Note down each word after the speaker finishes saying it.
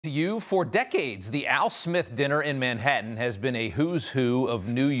To you, for decades, the Al Smith dinner in Manhattan has been a who's who of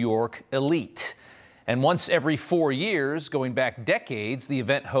New York elite. And once every 4 years, going back decades, the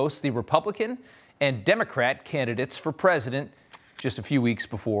event hosts the Republican and Democrat candidates for president just a few weeks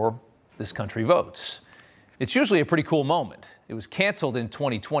before this country votes. It's usually a pretty cool moment. It was canceled in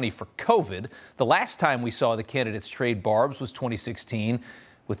 2020 for COVID. The last time we saw the candidates trade barbs was 2016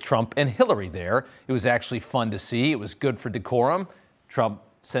 with Trump and Hillary there. It was actually fun to see. It was good for decorum. Trump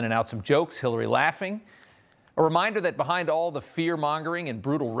sending out some jokes, Hillary laughing. A reminder that behind all the fear-mongering and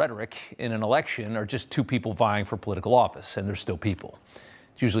brutal rhetoric in an election are just two people vying for political office, and they're still people.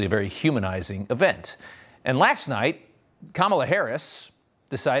 It's usually a very humanizing event. And last night, Kamala Harris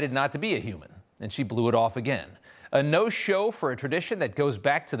decided not to be a human, and she blew it off again. A no-show for a tradition that goes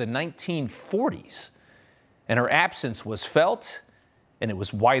back to the 1940s. And her absence was felt, and it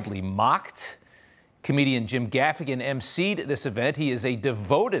was widely mocked. Comedian Jim Gaffigan emceed this event. He is a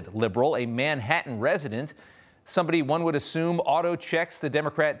devoted liberal, a Manhattan resident, somebody one would assume auto-checks the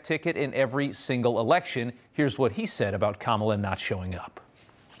Democrat ticket in every single election. Here's what he said about Kamala not showing up.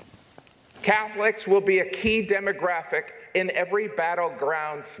 Catholics will be a key demographic in every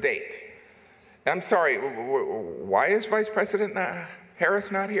battleground state. I'm sorry, why is Vice President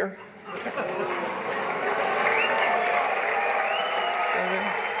Harris not here?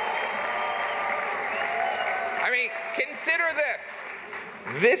 I mean, consider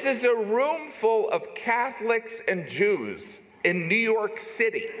this. This is a room full of Catholics and Jews in New York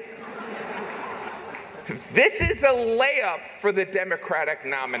City. This is a layup for the Democratic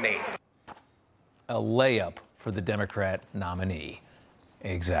nominee. A layup for the Democrat nominee.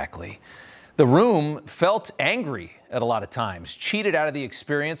 Exactly. The room felt angry at a lot of times, cheated out of the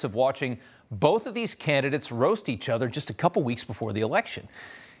experience of watching both of these candidates roast each other just a couple weeks before the election.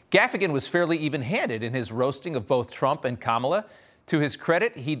 Gaffigan was fairly even-handed in his roasting of both Trump and Kamala. To his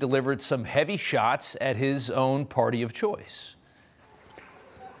credit, he delivered some heavy shots at his own party of choice.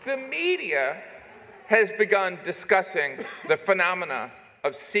 The media has begun discussing the phenomena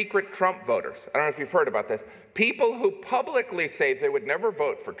of secret Trump voters. I don't know if you've heard about this. People who publicly say they would never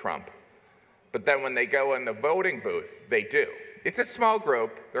vote for Trump, but then when they go in the voting booth, they do. It's a small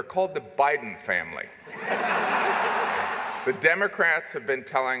group. They're called the Biden family. The Democrats have been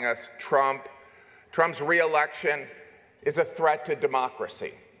telling us Trump's re-election is a threat to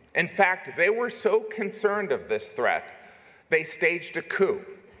democracy. In fact, they were so concerned of this threat, they staged a coup,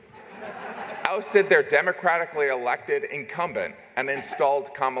 ousted their democratically elected incumbent, and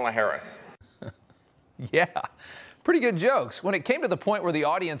installed Kamala Harris. Yeah, pretty good jokes. When it came to the point where the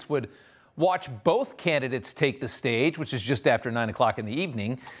audience would watch both candidates take the stage, which is just after 9 o'clock in the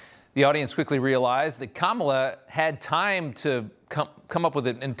evening, the audience quickly realized that Kamala had time to come up with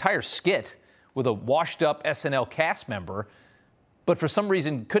an entire skit with a washed-up SNL cast member, but for some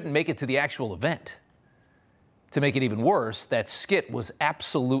reason couldn't make it to the actual event. To make it even worse, that skit was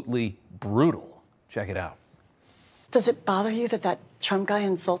absolutely brutal. Check it out. Does it bother you that Trump guy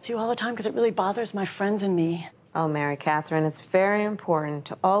insults you all the time? Because it really bothers my friends and me. Oh, Mary Catherine, it's very important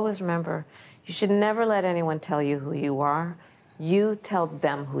to always remember you should never let anyone tell you who you are. You tell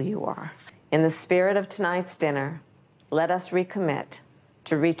them who you are. In the spirit of tonight's dinner, let us recommit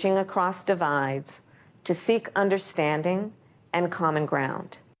to reaching across divides, to seek understanding and common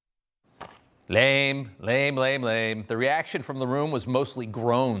ground. Lame, lame, lame, lame. The reaction from the room was mostly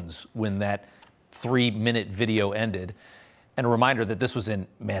groans when that 3-minute video ended. And a reminder that this was in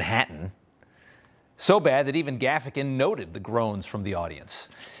Manhattan. So bad that even Gaffigan noted the groans from the audience.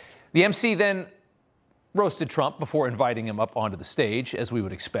 The MC then roasted Trump before inviting him up onto the stage, as we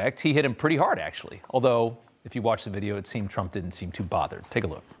would expect. He hit him pretty hard, actually. Although, if you watch the video, it seemed Trump didn't seem too bothered. Take a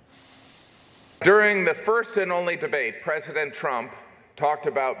look. During the first and only debate, President Trump talked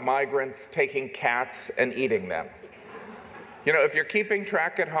about migrants taking cats and eating them. You know, if you're keeping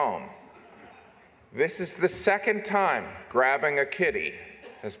track at home, this is the second time grabbing a kitty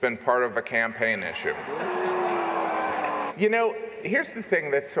has been part of a campaign issue. You know, here's the thing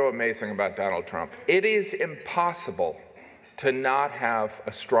that's so amazing about Donald Trump. It is impossible to not have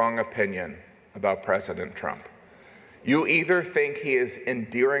a strong opinion about President Trump. You either think he is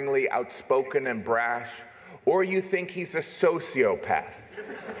endearingly outspoken and brash, or you think he's a sociopath,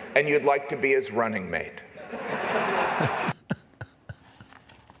 and you'd like to be his running mate.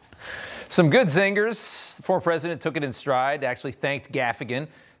 Some good zingers. The former president took it in stride, actually thanked Gaffigan,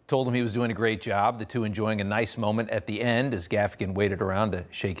 told him he was doing a great job, the two enjoying a nice moment at the end as Gaffigan waited around to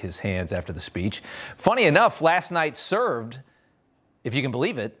shake his hands after the speech. Funny enough, last night served, if you can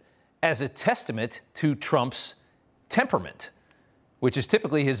believe it, as a testament to Trump's temperament, which is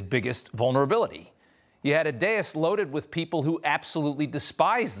typically his biggest vulnerability. You had a dais loaded with people who absolutely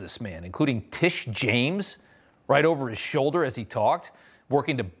despise this man, including Tish James, right over his shoulder as he talked,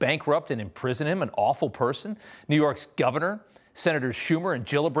 working to bankrupt and imprison him, an awful person. New York's governor, Senators Schumer and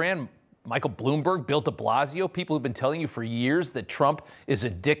Gillibrand, Michael Bloomberg, Bill de Blasio, people who've been telling you for years that Trump is a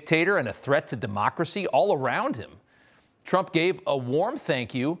dictator and a threat to democracy all around him. Trump gave a warm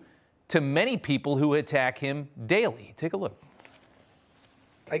thank you to many people who attack him daily. Take a look.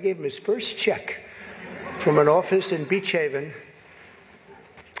 I gave him his first check from an office in Beach Haven,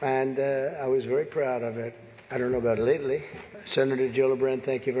 and I was very proud of it. I don't know about lately. Senator Gillibrand,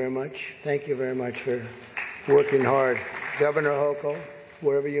 thank you very much. Thank you very much for working hard. Governor Hochul,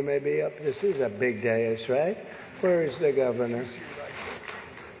 wherever you may be up, this is a big dais, right? Where is the governor?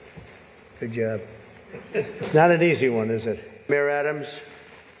 Good job. It's not an easy one, is it? Mayor Adams,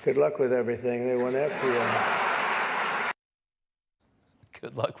 good luck with everything. They went after you.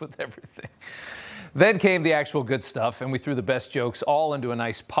 Good luck with everything. Then came the actual good stuff, and we threw the best jokes all into a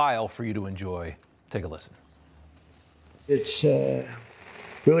nice pile for you to enjoy. Take a listen. It's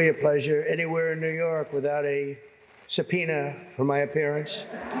really a pleasure. Anywhere in New York without a subpoena for my appearance.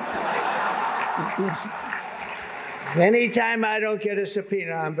 Anytime I don't get a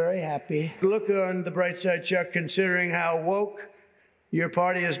subpoena, I'm very happy. Look on the bright side, Chuck, considering how woke your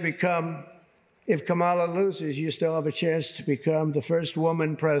party has become. If Kamala loses, you still have a chance to become the first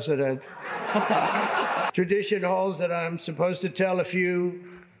woman president. Tradition holds that I'm supposed to tell a few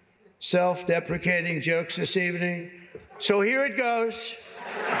self-deprecating jokes this evening. So here it goes.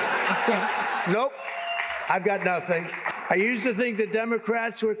 Nope, I've got nothing. I used to think the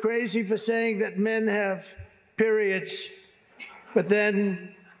Democrats were crazy for saying that men have periods, but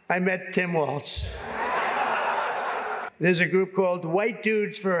then I met Tim Walz. There's a group called White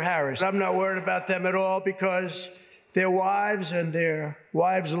Dudes for Harris. I'm not worried about them at all because their wives and their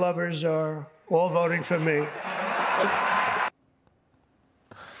wives' lovers are all voting for me.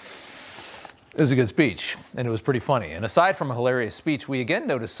 It was a good speech, and it was pretty funny. And aside from a hilarious speech, we again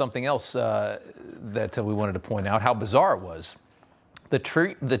noticed something else that we wanted to point out, how bizarre it was. The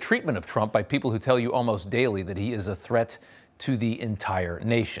treatment of Trump by people who tell you almost daily that he is a threat to the entire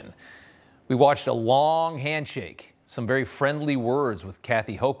nation. We watched a long handshake, some very friendly words with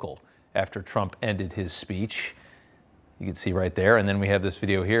Kathy Hochul after Trump ended his speech. You can see right there. And then we have this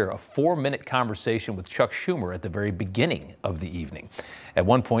video here, a 4-minute conversation with Chuck Schumer at the very beginning of the evening. At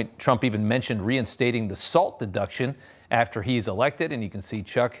one point, Trump even mentioned reinstating the SALT deduction after he's elected. And you can see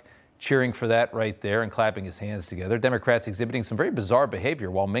Chuck cheering for that right there and clapping his hands together. Democrats exhibiting some very bizarre behavior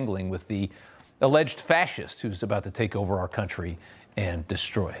while mingling with the alleged fascist who's about to take over our country and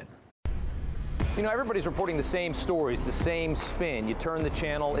destroy it. You know, everybody's reporting the same stories, the same spin. You turn the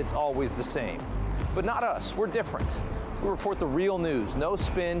channel, it's always the same. But not us. We're different. We report the real news. No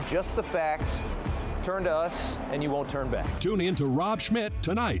spin, just the facts. Turn to us, and you won't turn back. Tune in to Rob Schmitt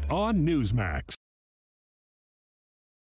Tonight on Newsmax.